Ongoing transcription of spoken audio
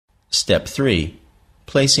Step 3.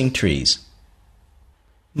 Placing trees.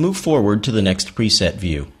 Move forward to the next preset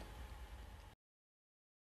view.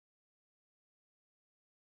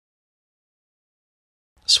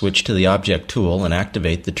 Switch to the Object tool and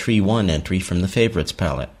activate the Tree 1 entry from the Favorites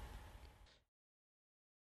palette.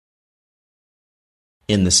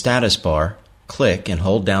 In the status bar, click and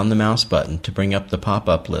hold down the mouse button to bring up the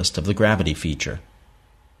pop-up list of the gravity feature.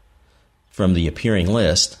 From the appearing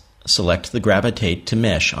list, select the Gravitate to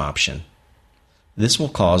Mesh option. This will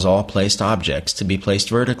cause all placed objects to be placed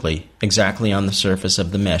vertically, exactly on the surface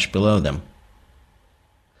of the mesh below them.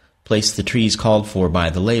 Place the trees called for by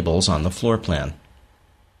the labels on the floor plan.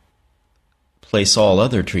 Place all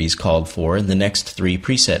other trees called for in the next 3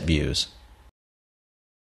 preset views.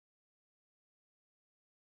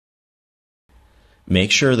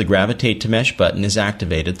 Make sure the Gravitate to Mesh button is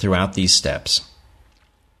activated throughout these steps.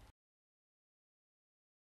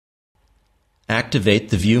 Activate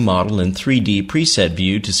the View Model in 3D preset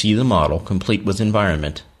view to see the model complete with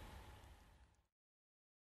environment.